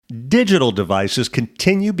Digital devices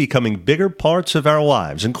continue becoming bigger parts of our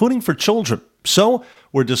lives, including for children. So,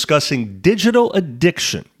 we're discussing digital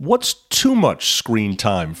addiction. What's too much screen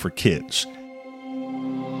time for kids?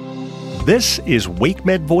 This is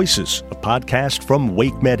WakeMed Voices, a podcast from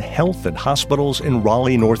WakeMed Health and Hospitals in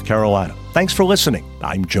Raleigh, North Carolina. Thanks for listening.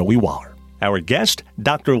 I'm Joey Waller. Our guest,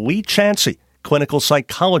 Dr. Lee Chansey, clinical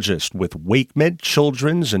psychologist with WakeMed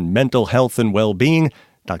Children's and Mental Health and Wellbeing.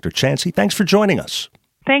 Dr. Chansey, thanks for joining us.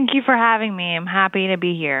 Thank you for having me. I'm happy to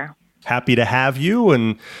be here. Happy to have you.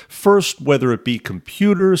 And first, whether it be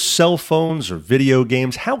computers, cell phones, or video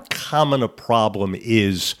games, how common a problem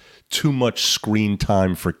is too much screen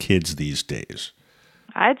time for kids these days?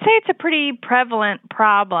 I'd say it's a pretty prevalent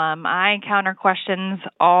problem. I encounter questions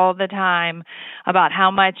all the time about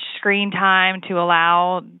how much screen time to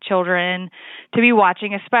allow children to be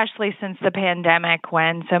watching, especially since the pandemic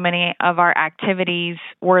when so many of our activities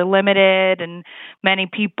were limited and many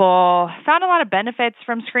people found a lot of benefits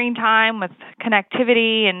from screen time with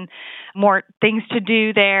connectivity and more things to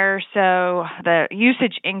do there. So the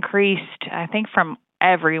usage increased, I think, from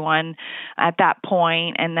everyone at that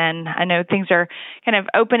point. And then I know things are kind of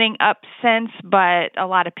opening up since, but a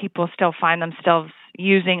lot of people still find themselves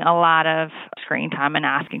using a lot of screen time and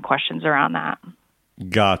asking questions around that.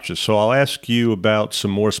 Gotcha. So I'll ask you about some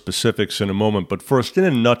more specifics in a moment. But first, in a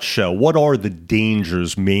nutshell, what are the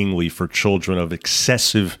dangers mainly for children of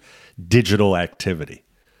excessive digital activity?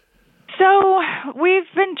 So we've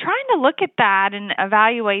been trying to look at that and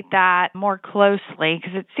evaluate that more closely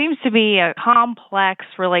because it seems to be a complex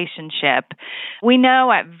relationship. We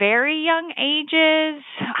know at very young ages,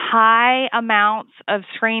 high amounts of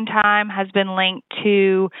screen time has been linked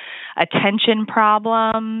to attention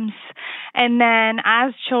problems. And then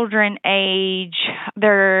as children age,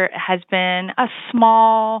 there has been a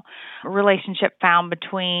small relationship found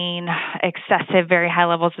between excessive, very high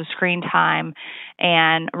levels of screen time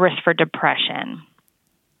and risk for depression.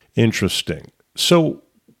 Interesting. So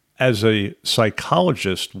as a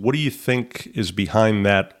psychologist, what do you think is behind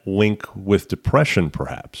that link with depression,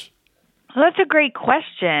 perhaps? Well, that's a great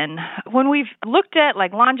question. When we've looked at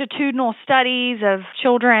longitudinal studies of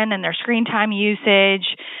children and their screen time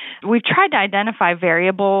usage, we've tried to identify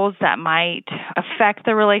variables that might affect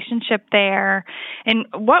the relationship there. And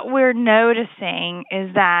what we're noticing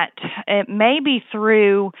is that it may be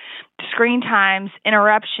through screen time's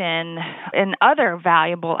interruption in other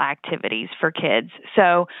valuable activities for kids.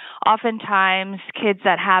 So oftentimes kids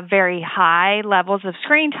that have very high levels of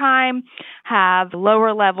screen time have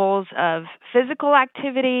lower levels of physical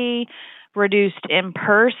activity, reduced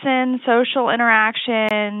in-person social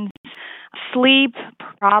interactions, sleep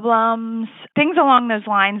problems, things along those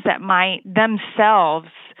lines that might themselves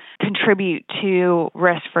contribute to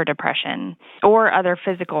risk for depression or other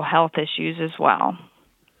physical health issues as well.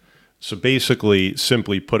 So basically,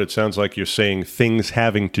 simply put, it sounds like you're saying things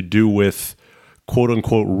having to do with quote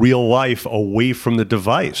unquote real life away from the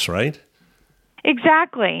device, right?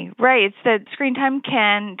 Exactly. Right. It's that screen time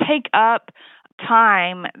can take up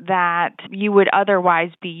time that you would otherwise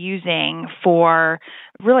be using for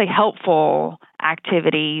really helpful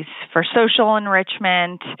activities for social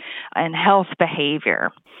enrichment and health behavior.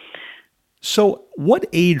 So what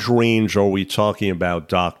age range are we talking about,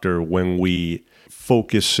 doctor, when we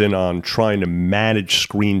focus in on trying to manage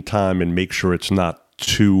screen time and make sure it's not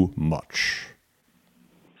too much?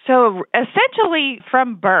 So essentially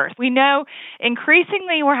from birth, we know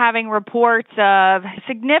increasingly we're having reports of a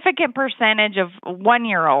significant percentage of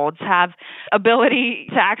 1-year-olds have ability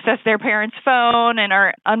to access their parents' phone and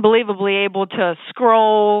are unbelievably able to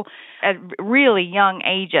scroll at really young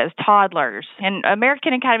ages, toddlers. And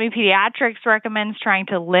American Academy of Pediatrics recommends trying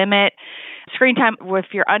to limit screen time if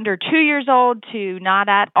you're under 2 years old to not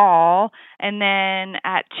at all. And then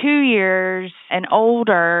at 2 years and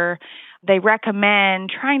older, they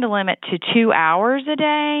recommend trying to limit to 2 hours a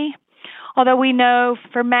day. Although we know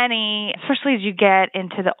for many, especially as you get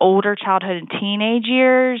into the older childhood and teenage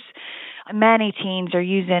years, many teens are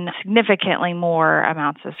using significantly more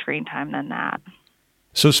amounts of screen time than that.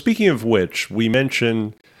 So speaking of which, we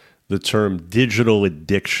mentioned the term digital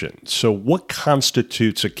addiction. So what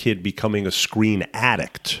constitutes a kid becoming a screen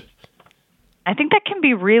addict? I think that can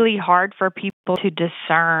be really hard for people to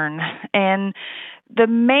discern. And the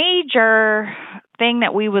major thing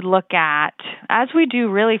that we would look at, as we do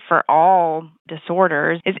really for all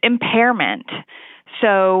disorders, is impairment.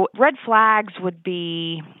 So red flags would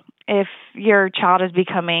be if your child is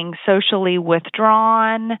becoming socially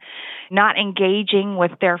withdrawn, not engaging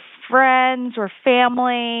with their friends or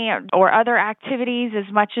family or other activities as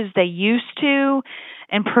much as they used to,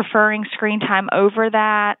 and preferring screen time over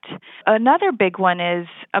that. Another big one is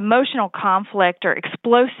emotional conflict or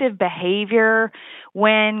explosive behavior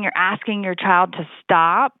when you're asking your child to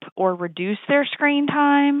stop or reduce their screen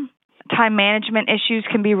time. Time management issues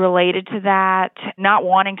can be related to that, not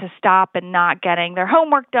wanting to stop and not getting their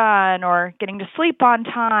homework done or getting to sleep on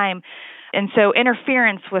time. And so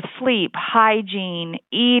interference with sleep, hygiene,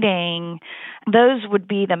 eating, those would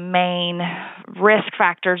be the main risk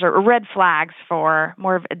factors or red flags for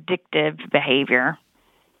more of addictive behavior.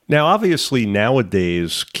 Now, obviously,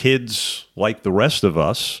 nowadays, kids, like the rest of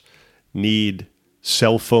us, need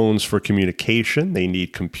cell phones for communication. They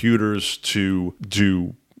need computers to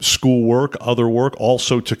do schoolwork, other work,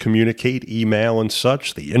 also to communicate, email and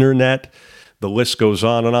such, the internet. The list goes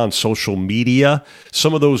on and on, social media.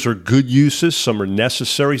 Some of those are good uses, some are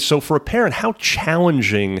necessary. So for a parent, how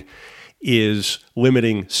challenging is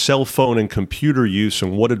limiting cell phone and computer use,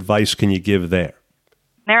 and what advice can you give there?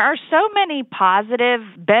 There are so many positive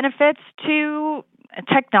benefits to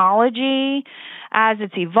technology as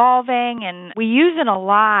it's evolving, and we use it a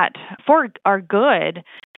lot for our good.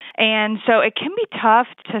 And so it can be tough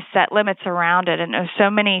to set limits around it. And so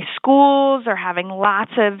many schools are having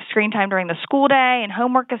lots of screen time during the school day, and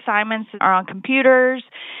homework assignments are on computers,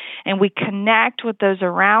 and we connect with those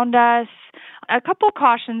around us. A couple of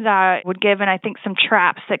cautions I would give, and I think some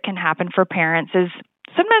traps that can happen for parents, is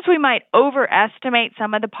sometimes we might overestimate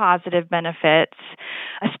some of the positive benefits,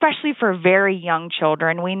 especially for very young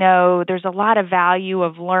children. We know there's a lot of value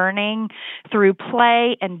of learning through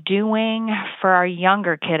play and doing for our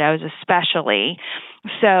younger kiddos especially.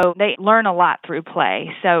 So they learn a lot through play.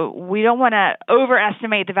 So we don't want to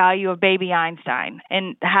overestimate the value of baby Einstein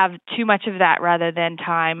and have too much of that rather than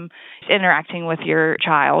time interacting with your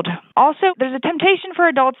child. Also, there's a temptation for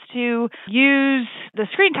adults to use the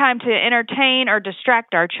screen time to entertain or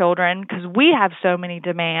distract our children because we have so many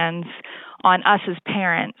demands on us as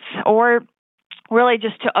parents, or really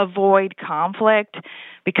just to avoid conflict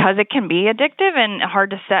because it can be addictive and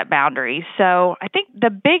hard to set boundaries. So I think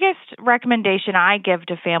the biggest recommendation I give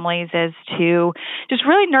to families is to just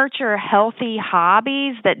really nurture healthy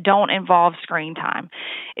hobbies that don't involve screen time.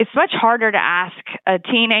 It's much harder to ask a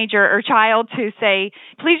teenager or child to say,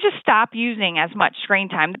 please just stop using as much screen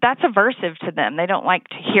time. That's aversive to them. They don't like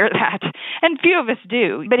to hear that. And few of us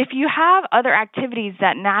do. But if you have other activities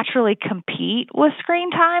that naturally compete with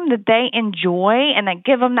screen time that they enjoy and that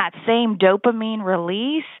give them that same dopamine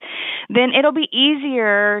release, then it'll be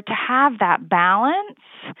easier to have that balance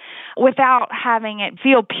without having it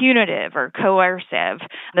feel punitive or coercive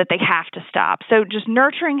that they have to stop. So just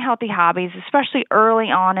nurturing healthy hobbies, especially early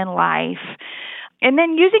on in life. And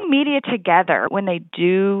then using media together when they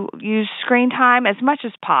do use screen time as much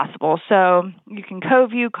as possible. So you can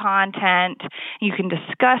co-view content, you can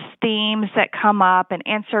discuss themes that come up and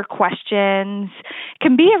answer questions. It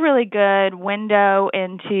can be a really good window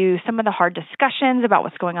into some of the hard discussions about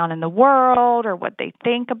what's going on in the world or what they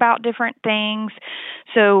think about different things.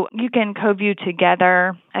 So you can co-view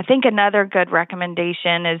together. I think another good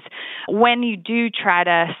recommendation is when you do try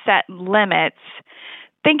to set limits,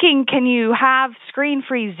 thinking, can you have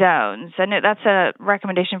screen-free zones? And that's a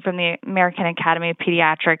recommendation from the American Academy of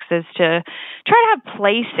Pediatrics, is to try to have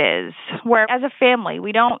places where, as a family,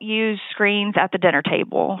 we don't use screens at the dinner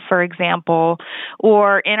table, for example,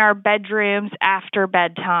 or in our bedrooms after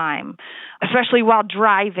bedtime, especially while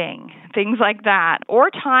driving, things like that,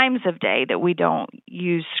 or times of day that we don't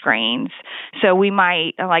use screens. So we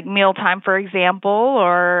might, like mealtime, for example,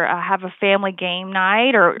 or have a family game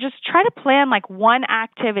night, or just try to plan like one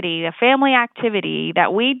activity, a family activity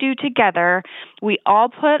that we do together. We all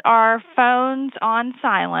put our phones on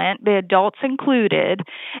silent, the adults included,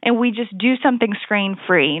 and we just do something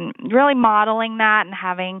screen-free, really modeling that and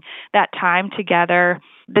having that time together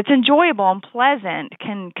that's enjoyable and pleasant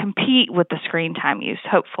can compete with the screen time use,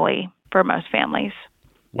 hopefully, for most families.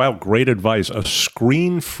 Wow, great advice. A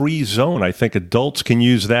screen-free zone. I think adults can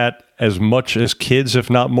use that as much as kids, if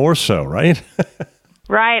not more so, right?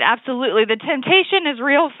 Right, absolutely. The temptation is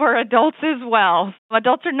real for adults as well.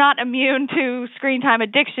 Adults are not immune to screen time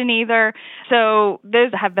addiction either, so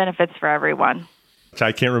those have benefits for everyone.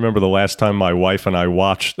 I can't remember the last time my wife and I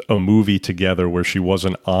watched a movie together where she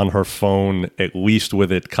wasn't on her phone, at least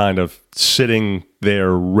with it kind of sitting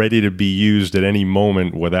there ready to be used at any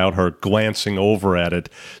moment without her glancing over at it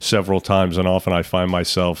several times. And often I find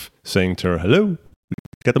myself saying to her, hello,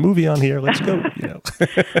 got the movie on here. Let's go.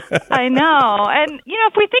 I know. And,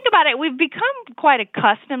 if we think about it, we've become quite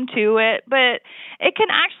accustomed to it, but it can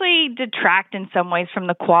actually detract in some ways from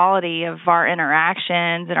the quality of our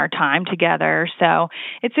interactions and our time together. So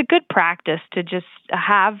it's a good practice to just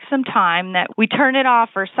have some time that we turn it off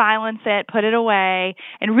or silence it, put it away,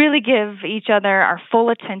 and really give each other our full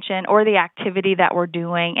attention or the activity that we're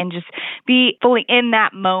doing and just be fully in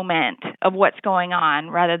that moment of what's going on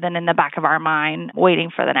rather than in the back of our mind waiting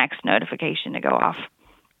for the next notification to go off.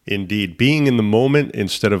 Indeed, being in the moment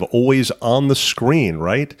instead of always on the screen,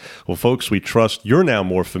 right? Well, folks, we trust you're now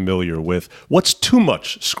more familiar with what's too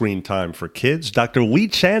much screen time for kids. Dr. Lee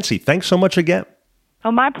Chancey, thanks so much again.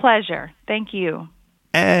 Oh, my pleasure. Thank you.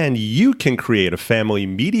 And you can create a family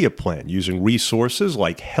media plan using resources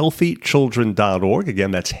like healthychildren.org.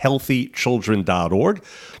 Again, that's healthychildren.org.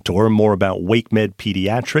 To learn more about WakeMed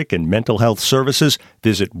Pediatric and Mental Health Services,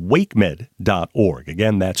 visit wakemed.org.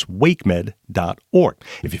 Again, that's wakemed.org.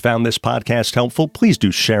 If you found this podcast helpful, please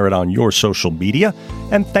do share it on your social media.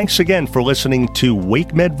 And thanks again for listening to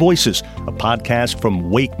WakeMed Voices, a podcast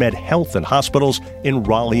from WakeMed Health and Hospitals in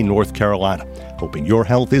Raleigh, North Carolina. Hoping your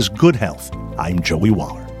health is good health. I'm Joey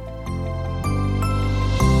Waller.